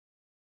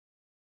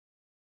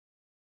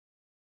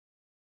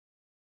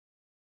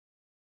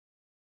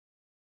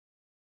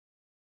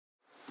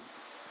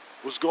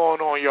What's going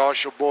on, y'all?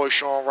 It's your boy,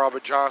 Shawn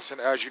Robert Johnson.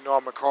 As you know,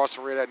 I'm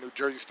incarcerated at New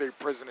Jersey State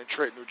Prison in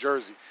Trenton, New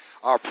Jersey.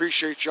 I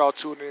appreciate y'all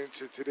tuning in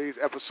to today's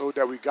episode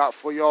that we got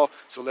for y'all,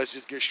 so let's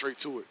just get straight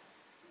to it.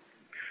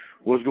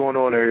 What's going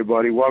on,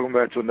 everybody? Welcome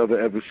back to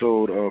another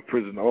episode of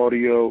Prison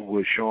Audio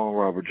with Shawn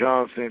Robert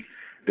Johnson.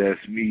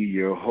 That's me,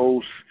 your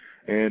host,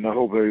 and I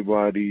hope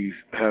everybody's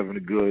having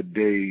a good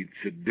day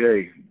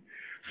today.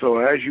 So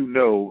as you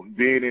know,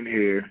 being in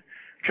here,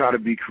 try to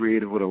be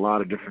creative with a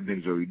lot of different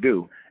things that we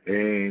do,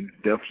 and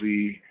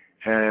definitely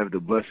have the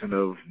blessing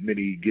of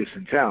many gifts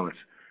and talents.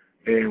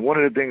 And one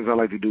of the things I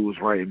like to do is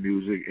write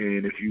music,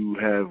 and if you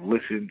have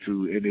listened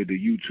to any of the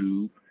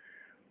YouTube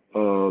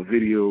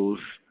videos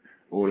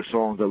or the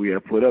songs that we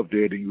have put up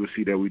there, then you will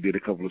see that we did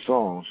a couple of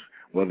songs,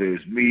 whether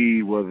it's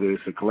me, whether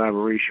it's a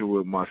collaboration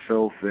with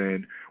myself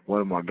and one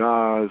of my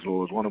guys,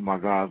 or it's one of my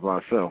guys by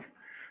itself.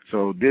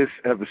 So this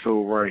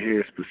episode right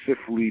here is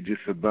specifically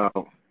just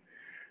about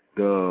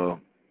the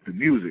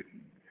music.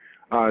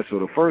 All right, so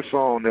the first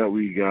song that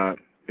we got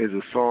is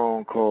a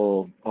song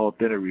called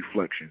Authentic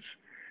Reflections.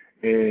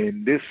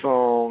 And this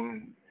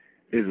song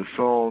is a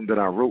song that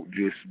I wrote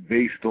just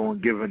based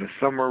on giving a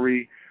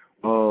summary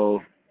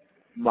of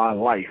my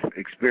life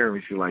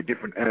experience, like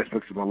different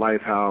aspects of my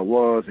life, how it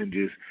was, and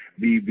just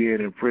me being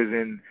in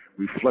prison,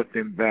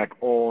 reflecting back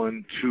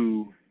on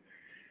to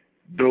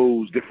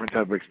those different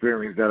type of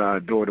experiences that I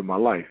adored in my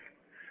life.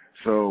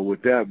 So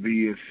with that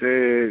being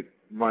said,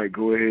 Mike,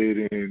 go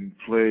ahead and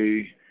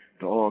play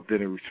the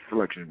Authentic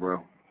Reflections,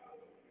 bro.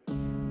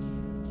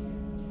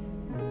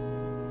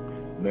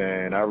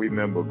 Man, I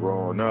remember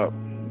growing up,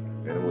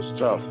 and it was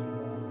tough.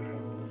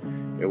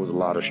 There was a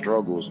lot of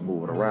struggles,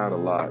 moving around a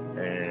lot,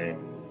 and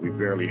we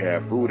barely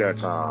had food at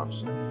times,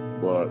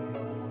 but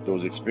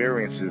those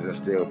experiences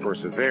instilled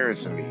perseverance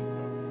in me.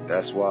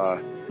 That's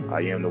why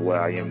I am the way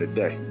I am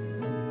today.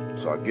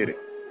 So I get it.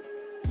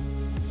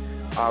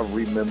 I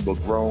remember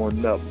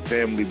growing up,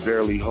 family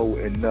barely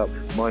holding up,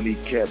 money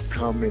kept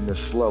coming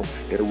in slow,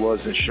 it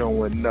wasn't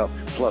showing up,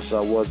 plus I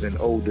wasn't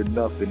old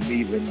enough, and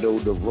even though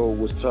the road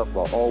was tough,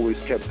 I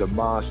always kept the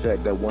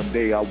mindset that one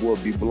day I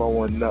would be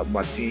blowing up.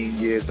 My teen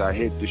years, I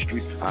hit the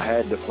streets, I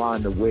had to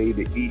find a way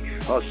to eat,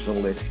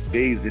 hustling,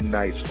 days and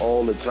nights,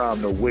 all the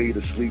time, no way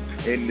to sleep,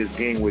 in this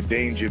game with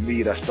danger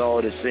meat, I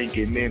started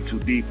sinking in too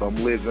deep, I'm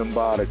living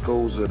by the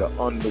codes of the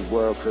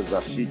underworld, cause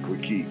I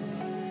secret keep.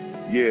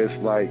 Yeah,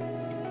 it's like,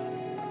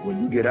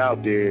 when you get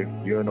out there,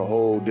 you're in a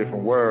whole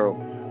different world,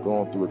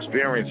 going through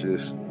experiences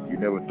you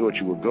never thought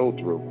you would go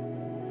through.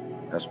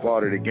 That's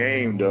part of the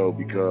game, though,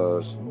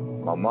 because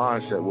my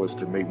mindset was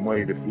to make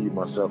money to feed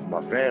myself and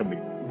my family.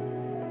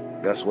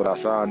 That's what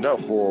I signed up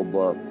for,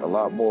 but a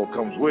lot more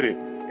comes with it,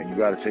 and you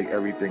got to take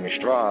everything in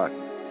stride.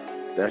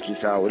 That's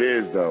just how it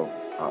is, though.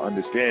 I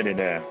understand it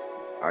now.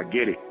 I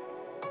get it.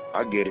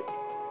 I get it.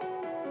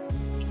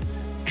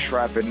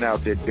 Trapping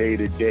out the day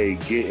to day,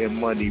 getting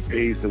money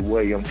pays the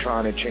way. I'm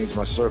trying to change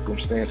my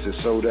circumstances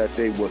so that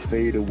they would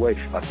fade away.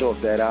 I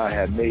thought that I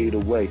had made a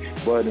way,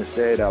 but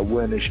instead I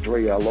went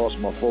astray. I lost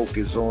my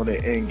focus on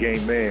the end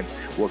game, man.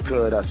 What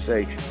could I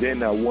say?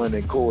 Then I went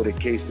and caught a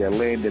case that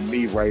landed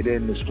me right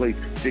in this place.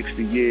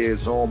 60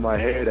 years on my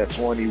head at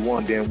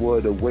 21, then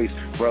what a waste.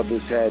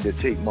 Brothers had to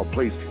take my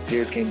place.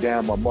 Tears came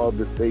down my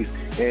mother's face,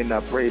 and I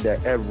pray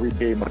that every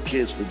day my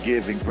kids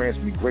forgive and grants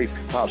me grace.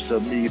 Pops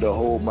of me to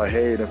hold my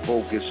head and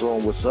focus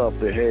on what's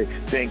up ahead.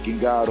 Thanking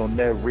God on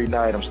every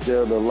night I'm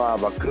still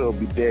alive. I could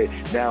be dead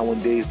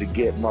nowadays to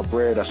get my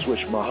bread. I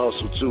switch my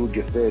hustle to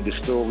get fed. The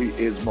story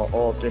is my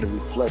authentic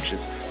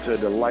reflections to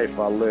the life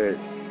I led.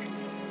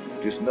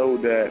 Just know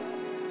that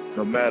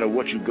no matter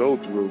what you go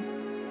through,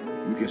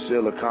 you can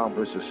still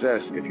accomplish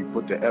success if you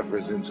put the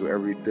efforts into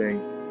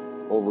everything,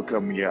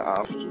 overcoming your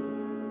obstacles.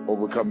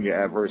 Overcoming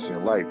your adversity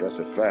in life, that's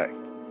a fact.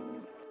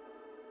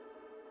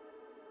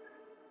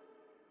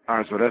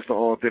 Alright, so that's the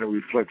Authentic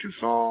Reflection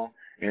song,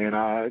 and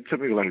it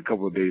took me like a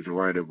couple of days to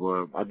write it,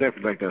 but I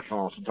definitely like that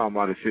song. Sometimes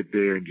I just sit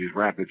there and just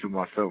rap it to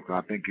myself,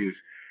 because I think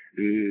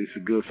it's a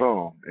good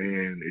song,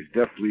 and it's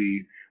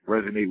definitely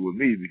resonate with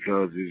me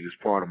because it's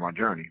just part of my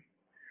journey.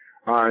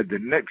 Alright, the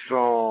next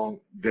song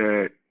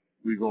that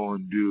we're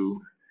going to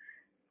do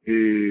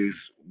is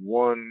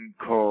one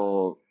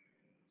called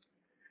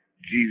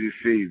Jesus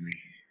Save Me.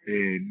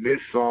 And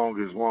this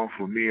song is one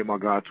for me and my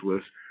guy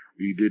Twist.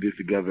 We did this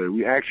together.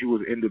 We actually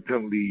was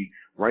independently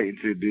writing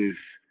to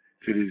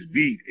this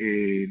beat,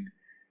 and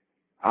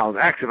I was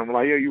asking him,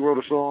 like, yeah, you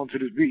wrote a song to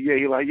this beat? Yeah,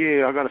 he like,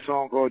 yeah, I got a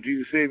song called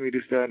Jesus Save Me,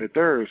 this, that, and the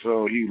third.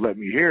 So he let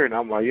me hear it, and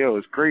I'm like, yo,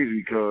 it's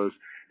crazy because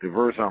the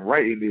verse I'm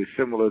writing is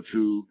similar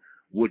to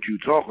what you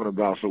talking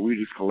about. So we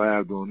just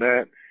collabed on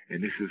that,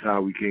 and this is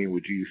how we came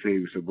with Jesus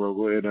Save Me. So, bro,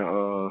 go ahead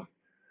and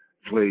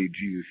play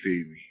Jesus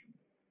Save Me.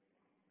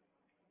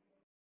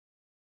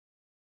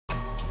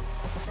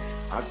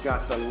 I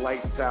got the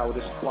lights out,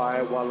 it's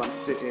quiet while I'm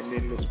sitting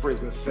in this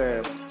prison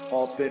cell.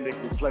 Authentic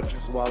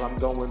reflections while I'm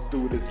going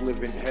through this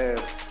living hell.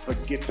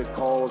 Forget the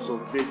calls or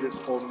visits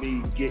or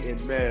me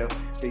getting mail.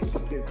 They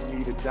sentence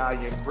me to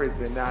die in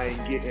prison, I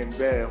ain't getting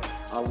bail.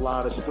 A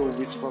lot of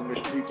stories from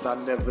the streets I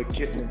never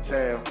kiss and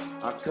tell.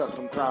 I cut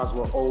some ties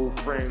with old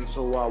friends,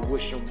 so I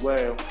wish them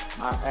well.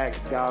 I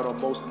ask God on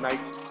most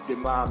nights, did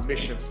my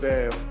mission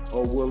fail?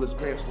 Or will his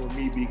plans for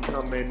me be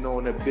coming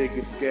on a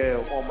bigger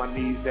scale? On my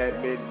knees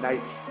at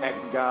midnight,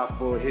 asking God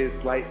for his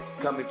light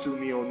coming to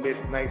me on this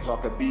night so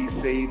I could be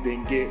saved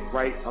and get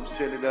right. I'm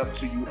sending up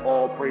to you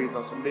all praise,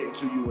 I'm submitting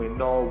to you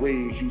in all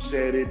ways. You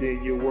said it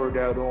in your word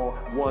out on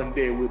one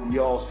day we'll be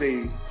all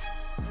saved.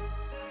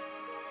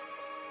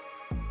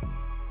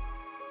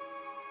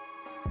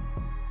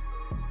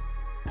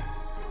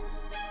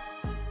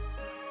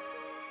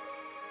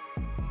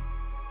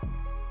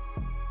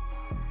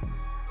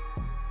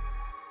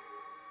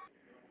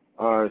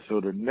 Alright, so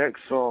the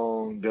next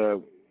song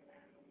that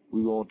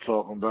we're going to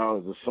talk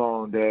about is a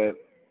song that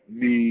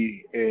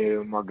me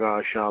and my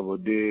guy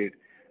Shaba did.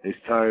 It's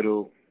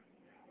titled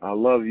I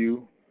Love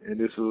You, and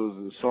this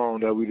was a song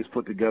that we just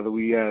put together.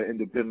 We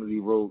independently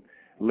wrote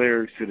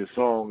lyrics to the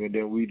song, and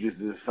then we just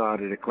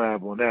decided to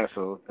collab on that,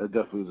 so that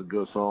definitely was a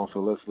good song. So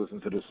let's listen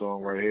to this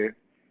song right here.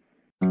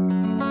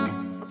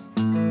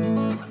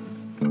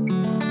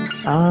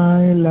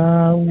 I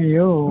love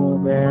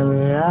you,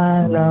 baby,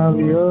 I love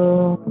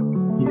you.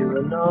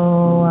 You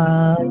know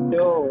I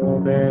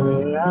do,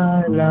 baby,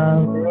 I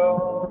love you.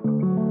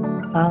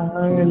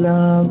 I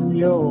love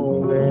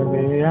you,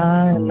 baby,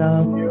 I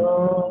love you.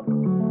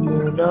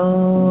 You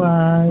know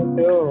I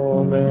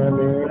do,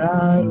 baby,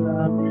 I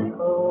love you.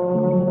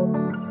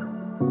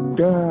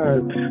 Girl,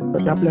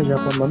 such a pleasure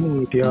for me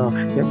meet you.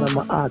 You know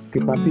my heart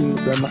skip a beat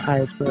when my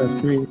eyes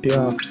first greet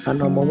you. I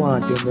know my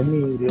want you, me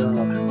need you.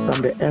 From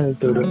the L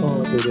to the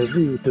O to the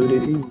Z to the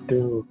E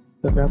to.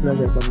 Such a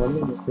pleasure for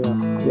me meet you.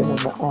 You know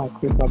my heart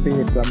skip a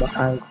beat when my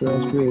eyes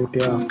first greet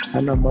you. I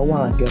know my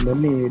want you,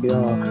 me need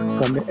you.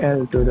 From the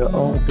L to the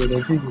O to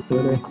the Z to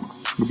the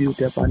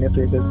beauty upon your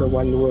face is the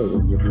one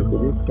word. You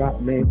could distract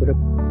me, but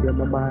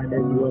my mind is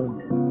yours.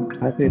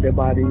 I see the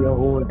body you're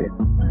holding.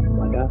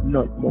 But I'm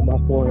not for my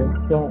forehead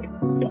song.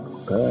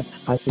 Girl,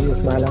 I see you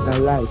smile and I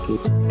like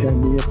it. Tell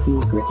me a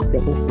secret.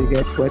 Your pussy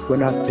get wet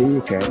when I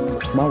speak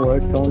it. My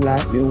words sound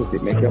like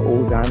music, make you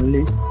hold and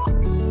lick.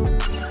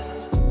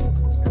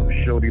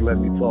 Shorty, let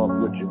me talk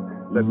with you.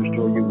 Let me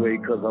show you way,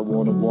 cause I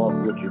wanna walk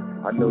with you.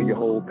 I know your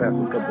whole past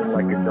is something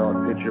like a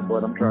dark picture,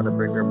 but I'm trying to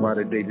bring her by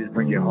today, just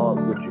bring your heart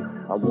with you.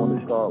 I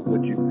wanna start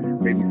with you,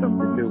 maybe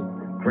something new.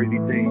 Crazy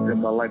things in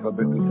my life, I've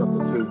been through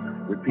something too.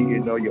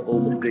 Repeating all your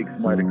old mistakes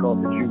might have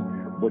costed you,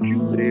 but you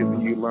live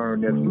and you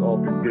learn as we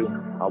often do.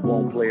 I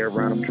won't play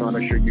around, I'm trying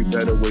to show you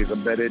better ways.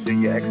 I'm better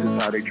than your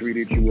exes, how they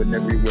treated you in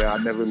everywhere. I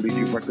never leave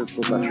you reckless,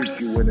 but I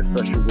treat you in a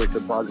special way.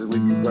 Supposedly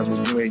you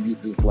rebels, you ain't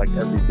used to like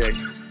every day.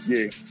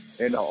 Yeah,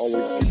 and I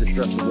always keep the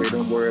stress away.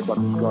 Don't worry about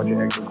the scars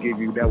your exes gave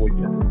you, that was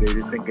yesterday.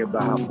 Just thinking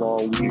about how far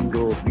we can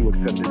go if you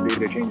accept the day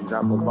that changes.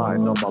 I'm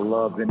providing all my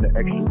love in the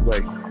extra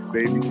way.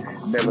 Baby,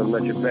 never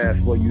let your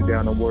past slow you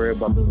down. Don't worry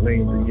about the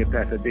lanes in your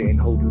past that didn't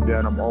hold you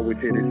down. I'm always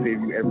here to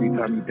save you every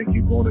time you think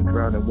you're going to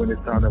drown. And when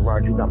it's time to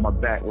ride, you got my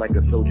back like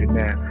a soldier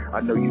now. I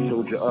know you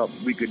soldier up,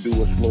 we could do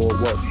a slower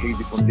walk.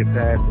 Hazy from your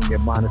past and your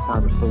mind, it's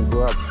time to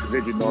sober up.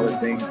 Vision all the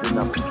things in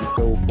our future,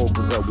 so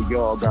focus up. We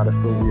all got a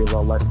story of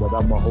our life, but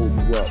I'ma hold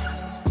you up.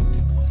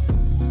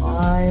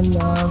 I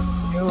love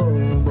you,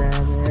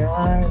 baby,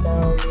 I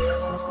love you.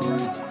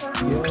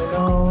 You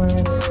know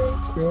it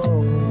is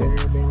true,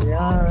 baby,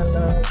 I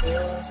love you.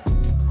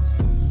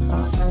 I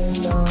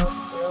love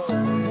you,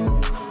 baby,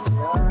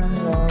 I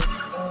love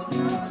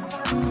you.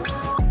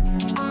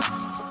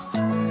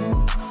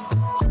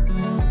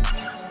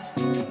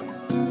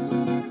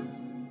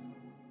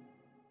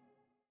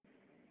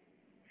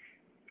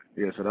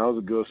 Yeah, so that was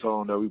a good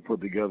song that we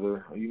put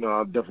together. You know,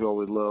 I definitely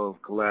always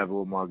love collabing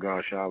with my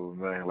guy Shaba,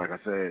 man. Like I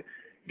said,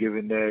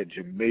 giving that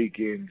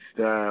Jamaican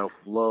style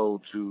flow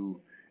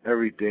to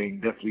everything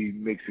definitely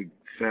makes it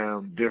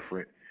sound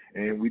different.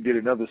 And we did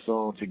another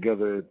song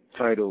together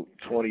titled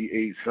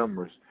 28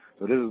 Summers.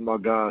 So this is my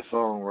guy's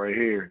song right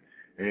here.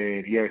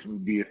 And he asked me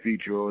to be a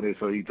feature on it,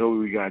 so he told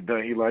me we got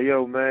done. He like,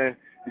 yo, man,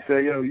 he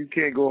said, yo, you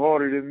can't go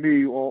harder than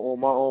me on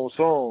my own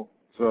song.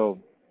 So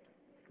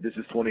this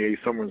is 28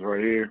 Summers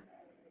right here.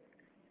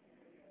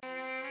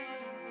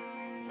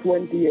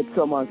 28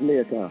 summers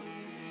later,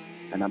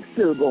 and I'm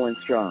still going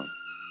strong.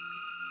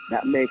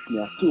 That makes me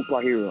a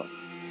superhero.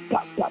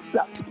 Tap, tap,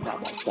 tap,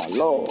 that's the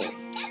Lord.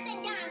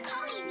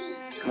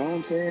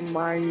 Counting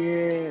my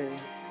years,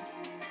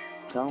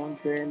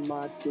 counting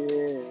my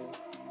tears,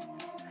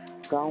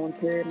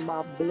 counting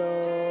my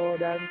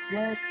blood and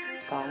sweat,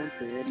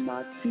 counting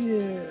my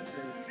tears.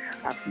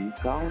 I keep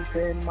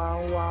counting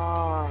my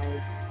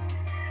wives,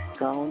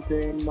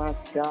 counting my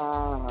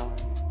stars.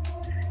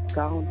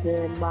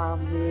 Counting my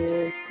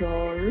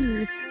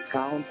victories,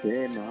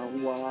 counting my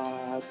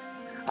what.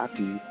 I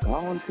keep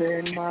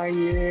counting my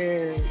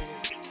years,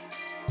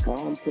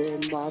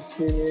 counting my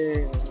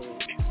tears,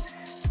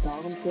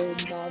 counting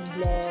my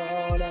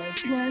blood and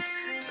sweat,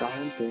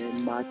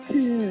 counting my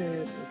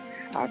tears.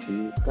 I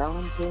keep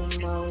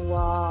counting my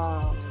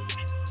walls,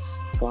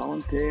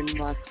 counting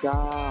my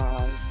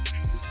scars,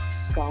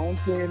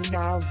 counting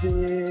my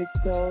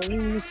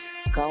victories,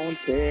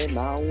 counting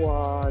my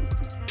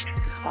words.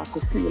 I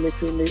could feel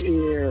it in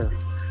the air.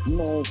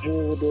 No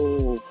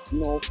voodoo,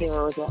 no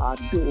further I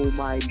do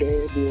my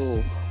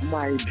debut,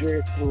 my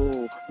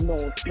breakthrough, no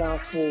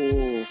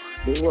snafu.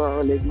 The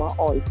world is my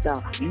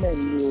oyster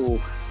menu.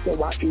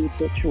 So I eat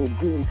the true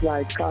greens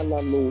like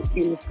callaloo,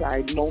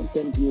 hillside,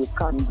 Mountain View,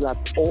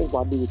 congrats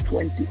over the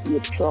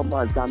 28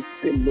 summers and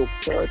still look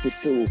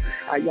 32.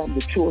 I am the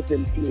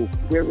chosen few,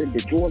 wearing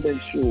the golden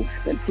shoe.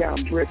 Them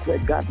can't break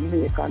what God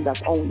make and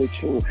that's only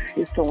true.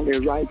 It's only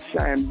right,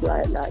 shine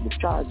bright like the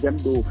stars them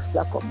do.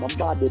 Black up my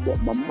body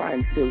but my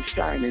mind still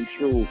shining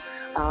through.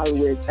 I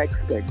always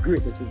expect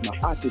greatness is my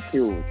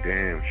attitude.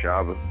 Damn,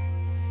 Shaba.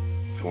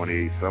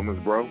 28 summers,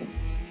 bro.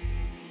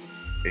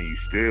 And you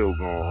still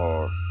going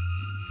hard.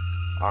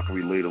 I can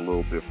relate a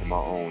little bit from my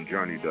own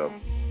journey, though.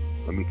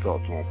 Let me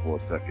talk to him for a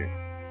second.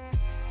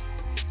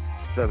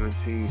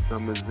 17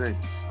 summers in,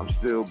 I'm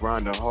still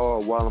grinding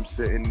hard while I'm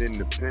sitting in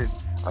the pen.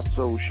 I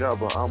told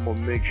Shaba I'ma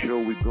make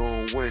sure we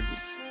gon' win.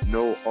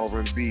 No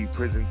R&B,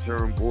 prison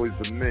term boys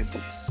to men.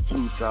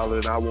 Too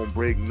solid, I won't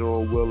break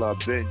nor will I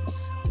bend.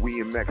 We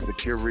in max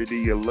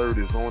security, alert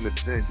is on the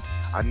 10.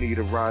 I need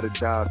a ride or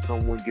die,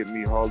 someone get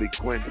me Harley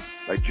Quinn.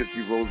 Like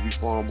Gypsy Rose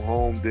before I'm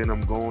home, then I'm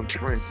going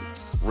trend.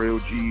 Real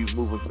G's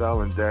moving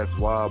silent, that's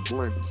why I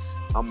blend.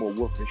 I'm a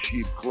wolf in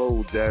sheep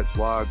clothes, that's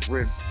why I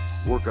grin.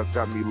 Workouts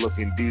got me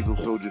looking diesel,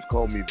 so just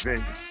call me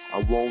Vin.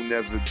 I won't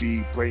ever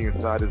be prey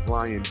inside this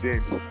lion den.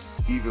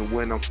 Even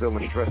when I'm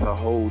feeling stressed, I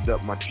hold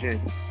up my chin.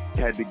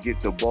 Had to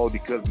get the ball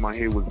because my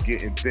hair was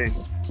getting thin.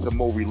 Some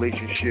more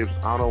relationships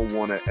I don't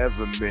wanna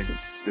ever mend.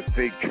 The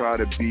fake try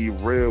to be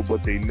real,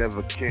 but they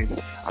never can.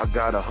 I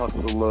got a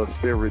hustler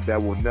spirit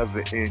that will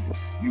never end.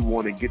 You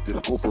wanna get this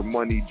corporate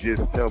money,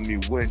 just tell me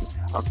when.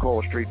 I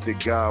call straight to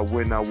God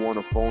when I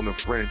wanna phone a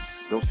friend.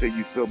 Don't say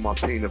you feel my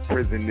pain of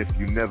prison if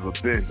you never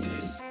been.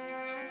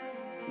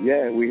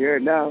 Yeah, we here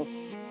now.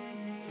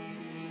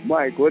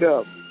 Mike, what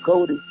up?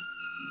 Cody,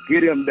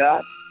 get him,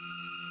 Doc.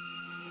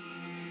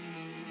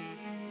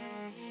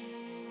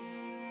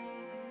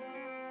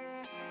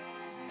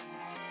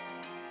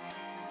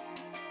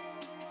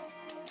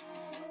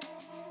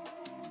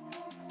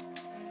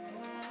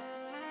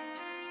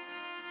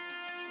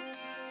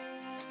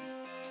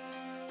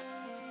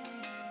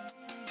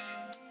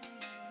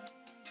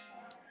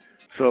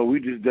 So we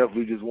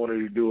definitely wanted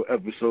to do an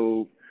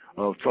episode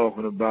of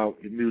talking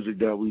about the music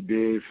that we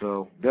did.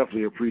 So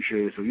definitely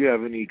appreciate it. So if you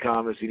have any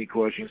comments, any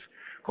questions,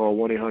 call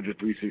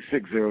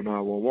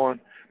 1-800-366-0911.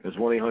 That's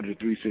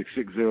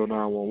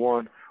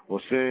 1-800-366-0911.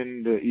 Or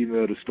send the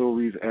email to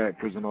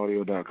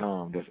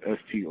stories@prisonaudio.com. That's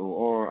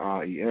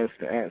STORIES,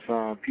 the @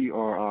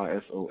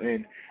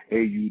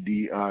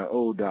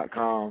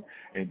 PRISONAUDIO.com.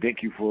 And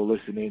thank you for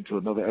listening to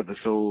another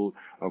episode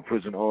of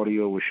Prison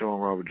Audio with Shawn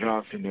Robert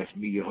Johnson. That's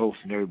me, your host,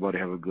 and everybody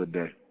have a good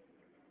day.